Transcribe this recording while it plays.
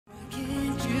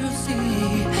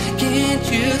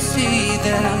see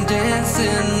that I'm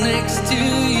dancing next to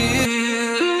you?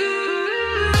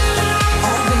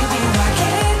 Oh baby, why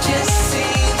can't you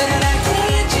see that I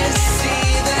can't just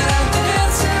see that I'm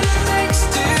dancing next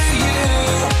to you?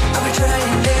 I've been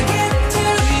trying to get to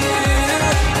you.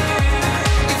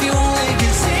 If you only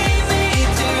can see me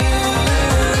too.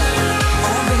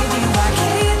 Oh baby, why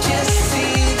can't you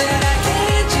see that I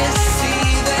can't just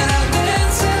see that I'm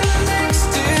dancing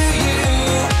next to you?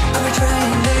 I've been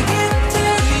trying to get to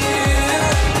you.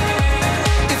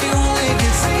 If you only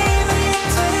can see me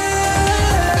too.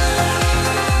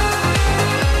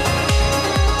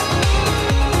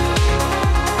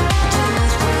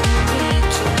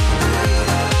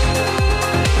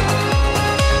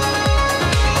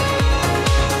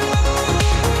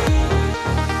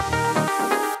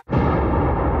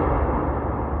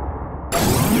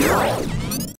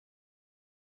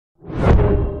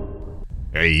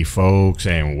 Hey folks,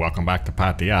 and welcome back to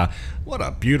Pattaya. What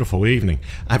a beautiful evening.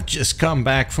 I've just come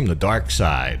back from the dark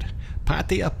side.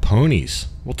 Pattaya ponies.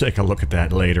 We'll take a look at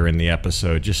that later in the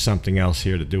episode. Just something else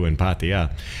here to do in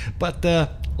Pattaya. But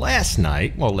last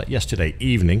night, well, yesterday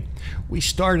evening, we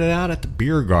started out at the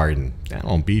beer garden down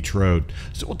on Beach Road.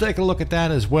 So we'll take a look at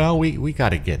that as well. We got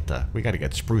to get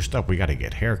spruced up. We got to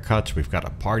get haircuts. We've got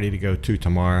a party to go to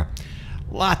tomorrow.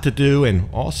 Lot to do, and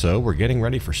also we're getting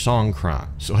ready for Songkran,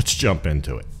 so let's jump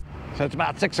into it. So it's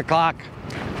about 6 o'clock.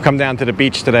 We've come down to the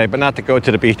beach today, but not to go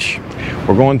to the beach.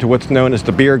 We're going to what's known as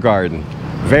the beer garden.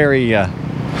 Very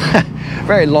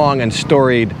very long and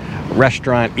storied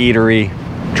restaurant, eatery,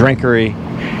 drinkery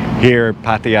here at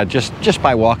Pattaya, just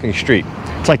by Walking Street.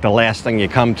 It's like the last thing you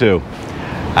come to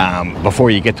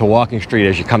before you get to Walking Street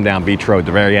as you come down Beach Road,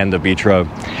 the very end of Beach Road.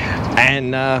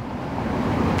 And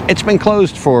it's been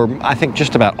closed for, I think,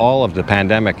 just about all of the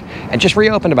pandemic, and just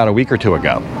reopened about a week or two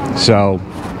ago. So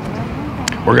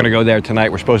we're going to go there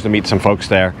tonight. We're supposed to meet some folks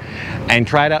there and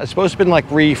try it out. It's supposed to have been like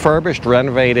refurbished,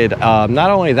 renovated.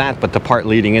 Not only that, but the part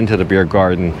leading into the beer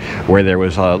garden where there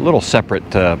was little separate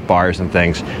bars and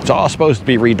things. It's all supposed to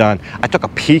be redone. I took a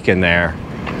peek in there,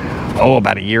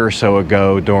 about a year or so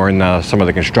ago during some of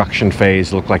the construction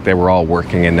phase. It looked like they were all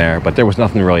working in there, but there was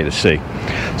nothing really to see.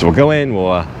 So we'll go in,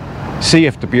 we'll see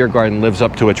if the beer garden lives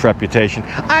up to its reputation.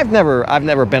 I've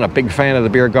never been a big fan of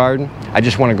the beer garden. I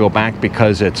just want to go back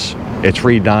because it's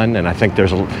redone, and I think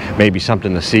there's maybe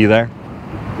something to see there.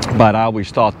 But I always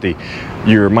thought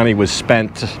your money was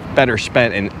better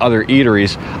spent in other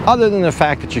eateries, other than the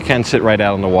fact that you can sit right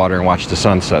out on the water and watch the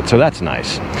sunset. So that's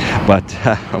nice. But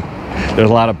there's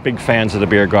a lot of big fans of the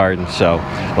beer garden, so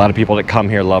a lot of people that come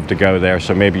here love to go there.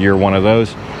 So maybe you're one of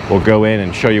those. We'll go in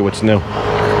and show you what's new.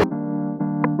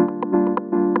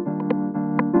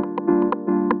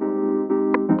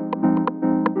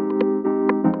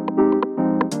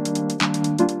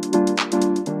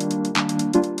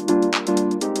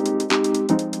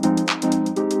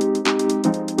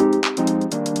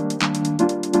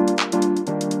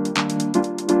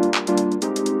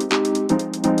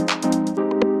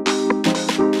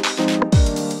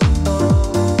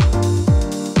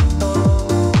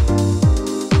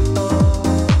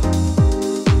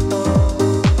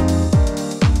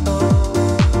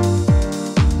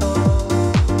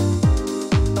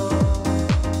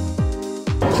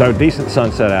 So decent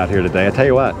sunset out here today. I tell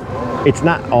you what, it's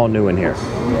not all new in here.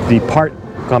 The part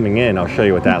coming in, I'll show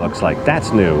you what that looks like.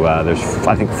 That's new. There's,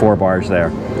 I think, 4 bars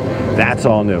there. That's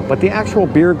all new. But the actual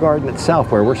beer garden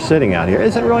itself, where we're sitting out here,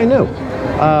 isn't really new.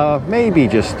 Maybe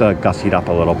just gussied up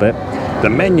a little bit. The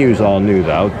menu's all new,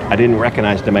 though. I didn't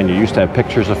recognize the menu. Used to have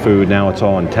pictures of food. Now it's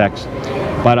all in text.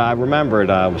 But I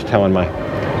remembered, I was telling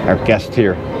our guest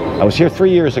here, I was here 3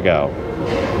 years ago.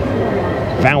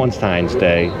 Valentine's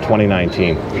Day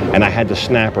 2019, and I had the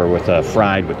snapper with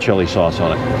fried with chili sauce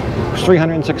on it. It was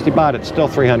 360 baht. It's still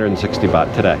 360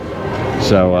 baht today.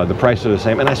 So the prices are the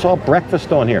same. And I saw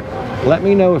breakfast on here. Let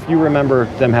me know if you remember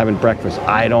them having breakfast.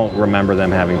 I don't remember them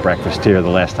having breakfast here the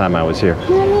last time I was here.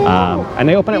 And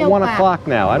they open at 1 o'clock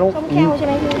now.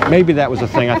 Maybe that was a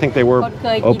thing. I think they were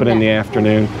open in the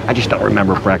afternoon. I just don't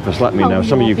remember breakfast. Let me know.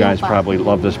 Some of you guys probably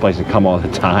love this place and come all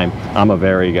the time. I'm a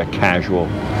very casual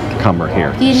comer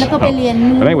here. So, but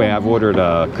anyway, I've ordered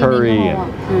curry,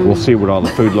 and we'll see what all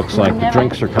the food looks like. The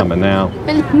drinks are coming now.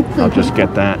 I'll just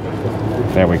get that.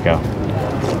 There we go.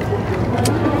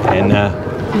 And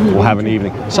we'll have an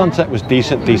evening. Sunset was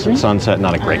decent sunset,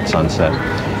 not a great sunset,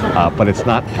 but it's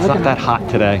not that hot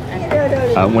today.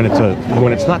 When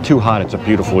it's not too hot, it's a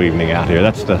beautiful evening out here.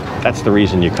 That's the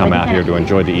reason you come out here, to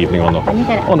enjoy the evening on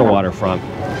the waterfront.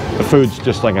 The food's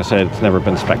just like I said, it's never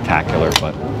been spectacular,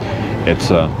 but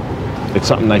it's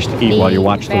something nice to eat while you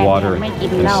watch the water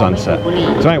and sunset.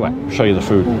 So anyway, I'll show you the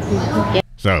food.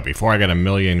 So before I get a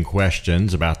million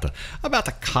questions about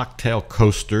the cocktail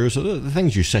coasters, or the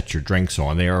things you set your drinks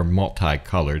on, they are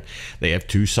multicolored. They have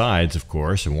two sides, of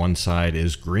course, and one side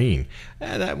is green.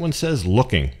 That one says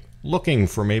looking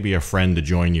for maybe a friend to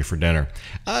join you for dinner.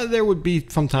 There would be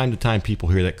from time to time people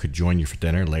here that could join you for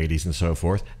dinner, ladies and so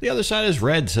forth. The other side is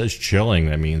red, says chilling.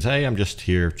 That means, hey, I'm just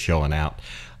here chilling out,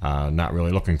 not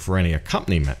really looking for any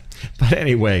accompaniment. But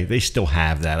anyway, they still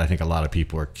have that. I think a lot of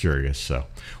people are curious, so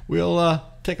we'll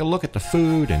take a look at the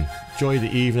food and enjoy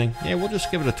the evening. Yeah, we'll just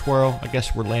give it a twirl. I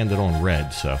guess we're landed on red,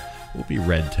 so we'll be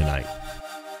red tonight.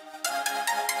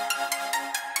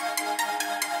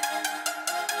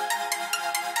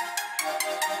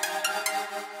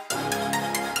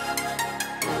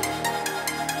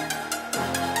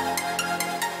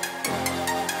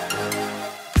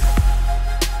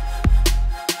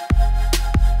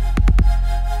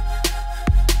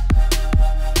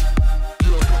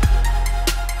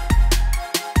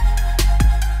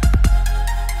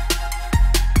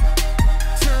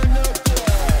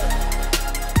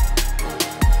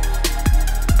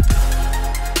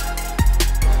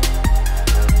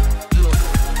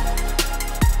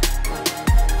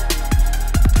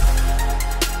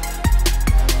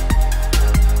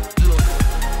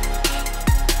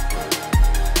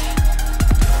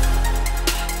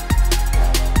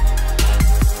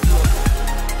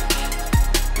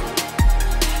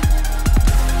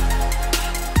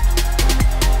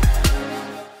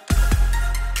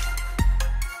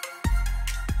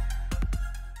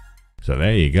 So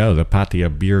there you go, the Pattaya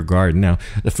Beer Garden. Now,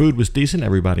 the food was decent.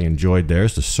 Everybody enjoyed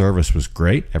theirs. The service was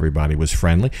great. Everybody was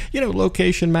friendly. You know,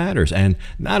 location matters. And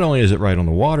not only is it right on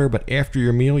the water, but after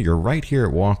your meal, you're right here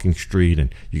at Walking Street,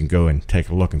 and you can go and take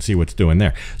a look and see what's doing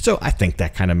there. So I think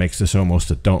that kind of makes this almost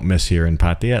a don't miss here in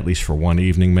Pattaya, at least for one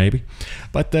evening maybe.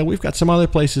 But we've got some other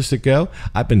places to go.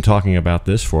 I've been talking about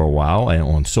this for a while. And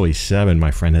on Soy 7,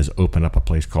 my friend has opened up a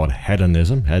place called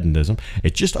Hedonism.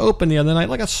 It just opened the other night,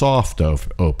 like a soft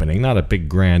opening, not a big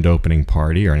grand opening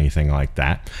party or anything like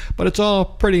that, but it's all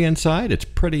pretty inside. It's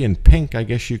pretty in pink, I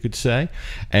guess you could say,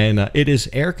 and it is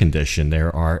air conditioned.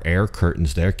 There are air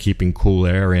curtains there keeping cool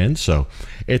air in, so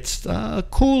it's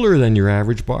cooler than your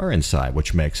average bar inside,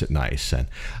 which makes it nice. And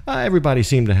everybody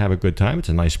seemed to have a good time. It's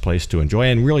a nice place to enjoy,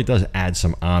 and really does add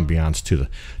some ambiance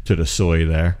to the soy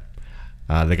there.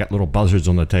 They got little buzzards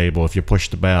on the table. If you push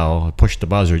the bell, push the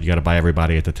buzzard, you got to buy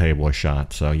everybody at the table a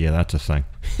shot. So yeah, that's a thing.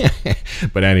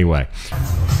 But anyway,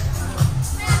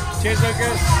 cheers,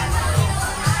 Lucas.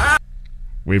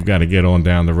 We've got to get on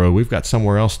down the road. We've got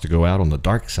somewhere else to go out on the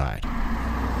dark side.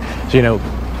 So, you know,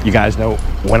 you guys know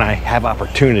when I have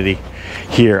opportunity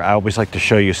here, I always like to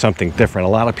show you something different.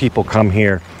 A lot of people come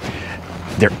here,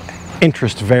 their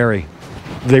interests vary.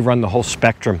 They run the whole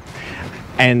spectrum.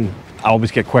 And I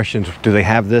always get questions, do they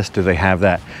have this, do they have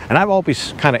that? And I've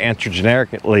always kind of answered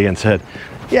generically and said,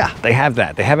 yeah, they have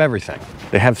that. They have everything.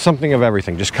 They have something of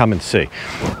everything. Just come and see.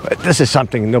 But this is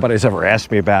something nobody's ever asked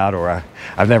me about, or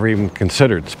I've never even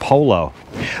considered. It's polo.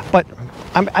 But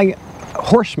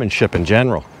horsemanship in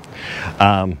general.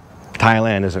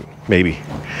 Thailand isn't maybe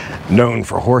known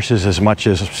for horses as much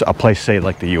as a place, say,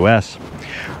 like the US,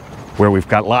 where we've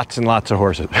got lots and lots of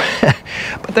horses.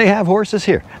 But they have horses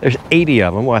here. There's 80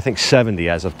 of them, well, I think 70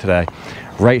 as of today,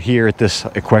 right here at this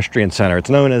equestrian center. It's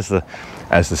known as the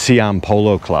Siam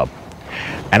Polo Club.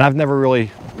 And I've never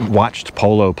really watched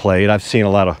polo played. I've seen a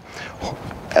lot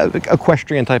of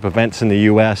equestrian type events in the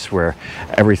US where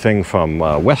everything from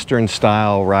Western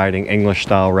style riding, English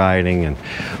style riding, and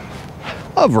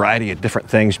a variety of different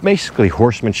things, basically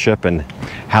horsemanship and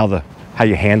how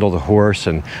you handle the horse.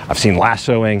 And I've seen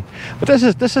lassoing, but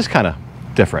this is kind of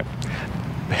different.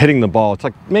 Hitting the ball, it's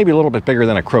like maybe a little bit bigger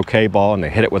than a croquet ball, and they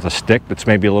hit it with a stick that's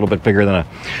maybe a little bit bigger than a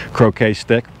croquet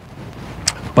stick.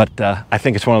 But I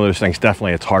think it's one of those things,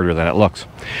 definitely it's harder than it looks.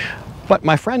 But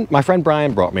my friend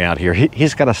Brian brought me out here.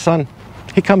 He's got a son.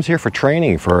 He comes here for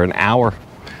training for an hour,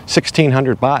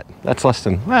 1,600 baht. That's less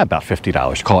than about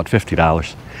 $50, call it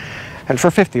 $50. And for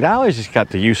 $50, he's got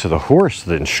the use of the horse,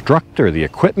 the instructor, the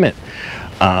equipment.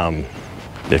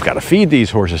 They've got to feed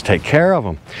these horses, take care of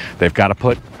them. They've got to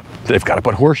put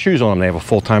horseshoes on them. They have a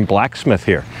full-time blacksmith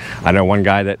here. I know one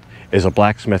guy that is a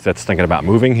blacksmith that's thinking about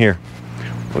moving here.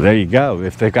 Well, there you go.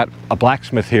 If they've got a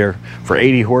blacksmith here for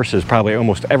 80 horses, probably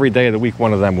almost every day of the week,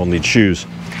 one of them will need shoes.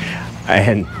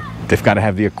 And they've got to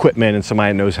have the equipment and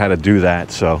somebody knows how to do that.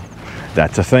 So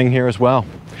that's a thing here as well.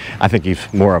 I think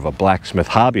he's more of a blacksmith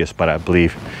hobbyist, but I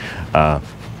believe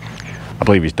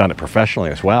he's done it professionally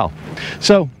as well.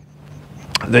 So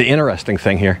the interesting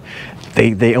thing here,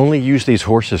 They only use these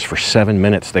horses for 7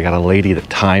 minutes. They got a lady that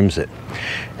times it,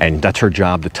 and that's her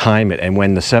job, to time it. And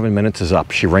when the 7 minutes is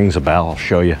up, she rings a bell. I'll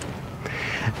show you.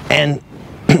 And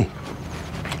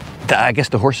I guess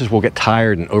the horses will get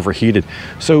tired and overheated.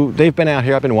 So they've been out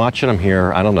here. I've been watching them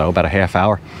here, I don't know, about a half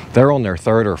hour. They're on their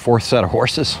third or fourth set of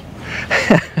horses.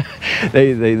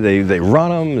 they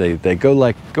run them. They go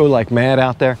like mad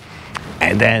out there,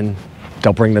 and then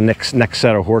they'll bring the next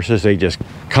set of horses. They just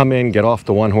come in, get off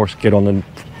the one horse, get on the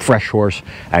fresh horse,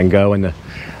 and go. And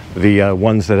the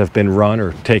ones that have been run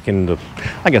or taken to,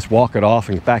 I guess, walk it off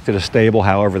and get back to the stable,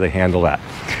 however they handle that.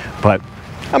 But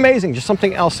amazing, just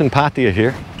something else in Pattaya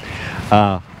here.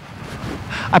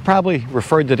 I probably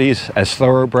referred to these as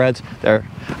thoroughbreds.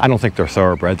 I don't think they're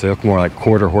thoroughbreds. They look more like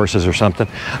quarter horses or something.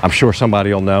 I'm sure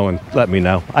somebody will know and let me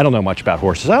know. I don't know much about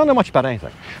horses. I don't know much about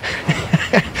anything.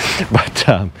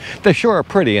 But they sure are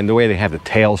pretty, and the way they have the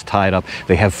tails tied up,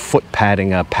 they have foot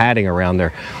padding around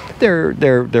their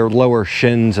lower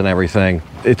shins and everything.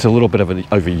 It's a little bit of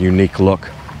a unique look.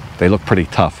 They look pretty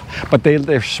tough, but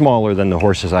they're smaller than the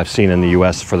horses I've seen in the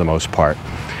U.S. for the most part.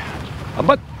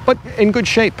 But in good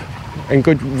shape, and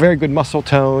very good muscle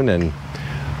tone, and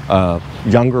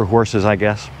younger horses, I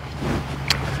guess.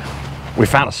 We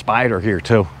found a spider here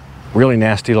too. Really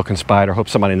nasty looking spider. Hope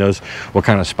somebody knows what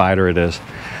kind of spider it is.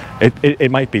 It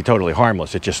might be totally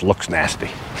harmless. It just looks nasty.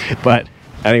 But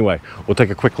anyway, we'll take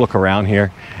a quick look around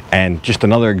here, and just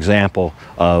another example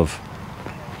of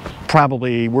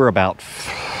probably we're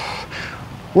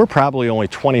probably only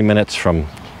 20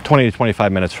 to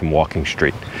 25 minutes from Walking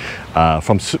Street.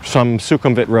 From some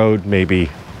Sukhumvit Road, maybe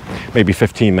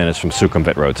 15 minutes from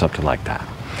Sukhumvit Road, something like that.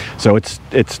 So it's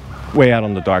way out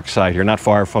on the dark side here, not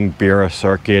far from Bira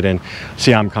Circuit and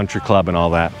Siam Country Club and all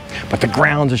that. But the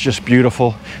grounds is just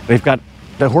beautiful.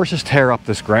 The horses tear up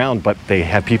this ground, but they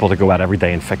have people to go out every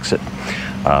day and fix it.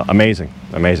 Amazing,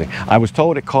 amazing. I was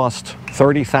told it cost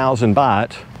 30,000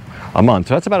 baht a month.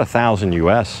 So that's about 1,000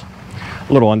 US,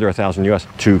 a little under 1,000 US,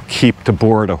 to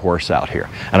board a horse out here.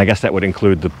 And I guess that would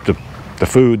include the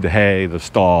food, the hay, the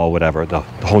stall, whatever, the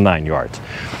whole 9 yards.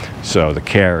 So the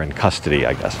care and custody,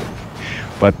 I guess.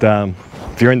 But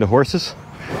if you're into horses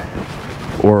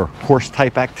or horse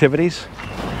type activities,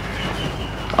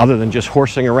 other than just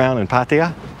horsing around in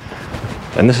Pattaya,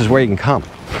 then this is where you can come.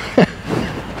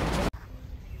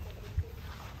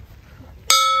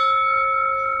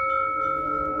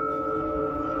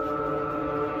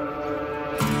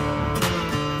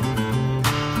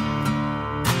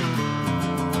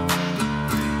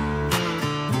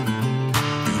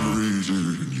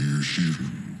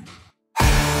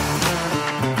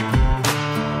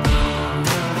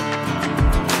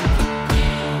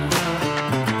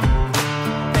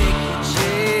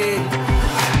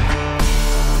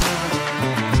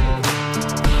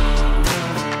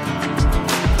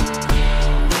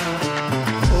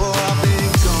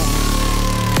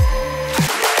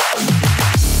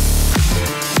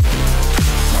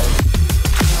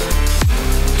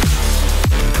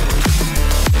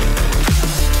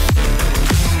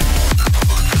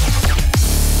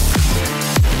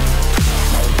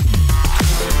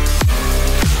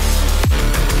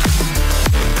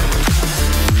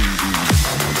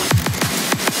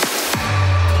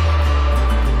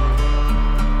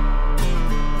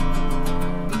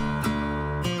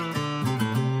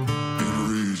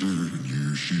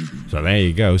 So there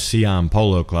you go, Siam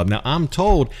Polo Club. Now, I'm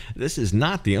told this is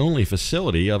not the only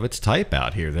facility of its type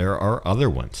out here. There are other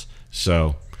ones.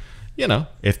 So, you know,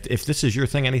 if this is your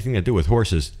thing, anything to do with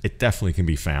horses, it definitely can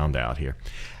be found out here.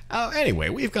 Anyway,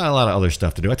 we've got a lot of other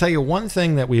stuff to do. I tell you one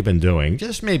thing that we've been doing,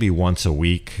 just maybe once,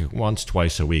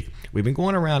 twice a week. We've been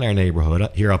going around our neighborhood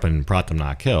here up in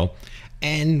Pratamnak Hill,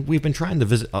 and we've been trying to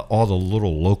visit all the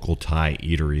little local Thai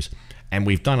eateries. And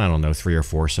we've done, I don't know, 3 or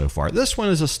 4 so far. This one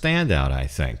is a standout, I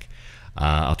think.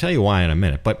 I'll tell you why in a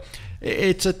minute. But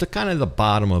it's at the kind of the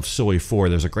bottom of Soi 4.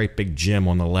 There's a great big gym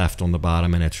on the left on the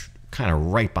bottom, and it's kind of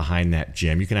right behind that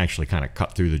gym. You can actually kind of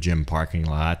cut through the gym parking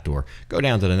lot or go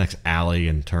down to the next alley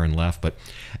and turn left. But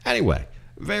anyway,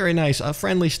 very nice,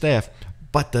 friendly staff.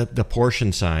 But the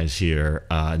portion size here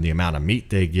and the amount of meat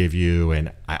they give you,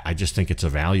 and I just think it's a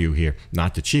value here.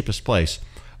 Not the cheapest place,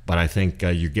 but I think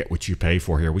you get what you pay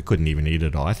for here. We couldn't even eat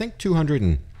it all. I think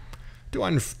 240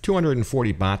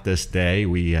 baht this day.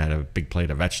 We had a big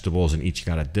plate of vegetables and each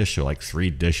got a dish, so like 3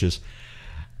 dishes.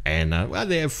 And well,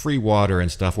 they have free water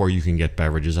and stuff, or you can get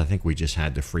beverages. I think we just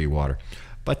had the free water.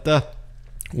 But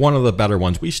one of the better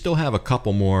ones. We still have a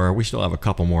couple more. We still have a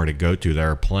couple more to go to. There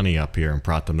are plenty up here in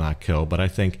Pratamnak Hill, but I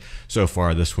think so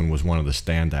far this one was one of the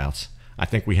standouts. I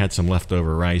think we had some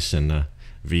leftover rice and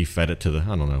V fed it to the,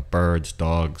 I don't know, birds,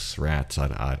 dogs, rats.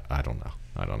 I don't know.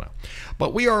 I don't know.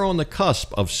 But we are on the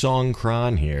cusp of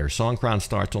Songkran here. Songkran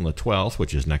starts on the 12th,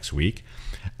 which is next week.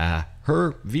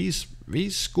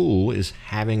 V's school is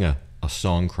having a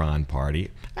Songkran party,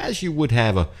 as you would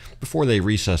have before they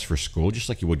recess for school, just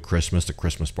like you would Christmas. The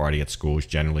Christmas party at school is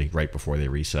generally right before they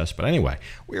recess. But anyway,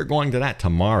 we are going to that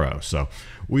tomorrow, so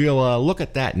we'll look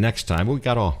at that next time. We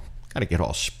got to get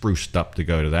all spruced up to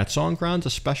go to that. Songkran's a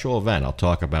special event. I'll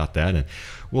talk about that, and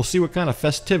we'll see what kind of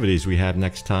festivities we have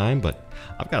next time. But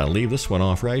I've got to leave this one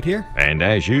off right here. And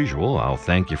as usual, I'll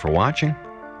thank you for watching.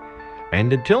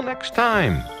 And until next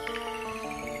time,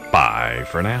 bye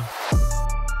for now.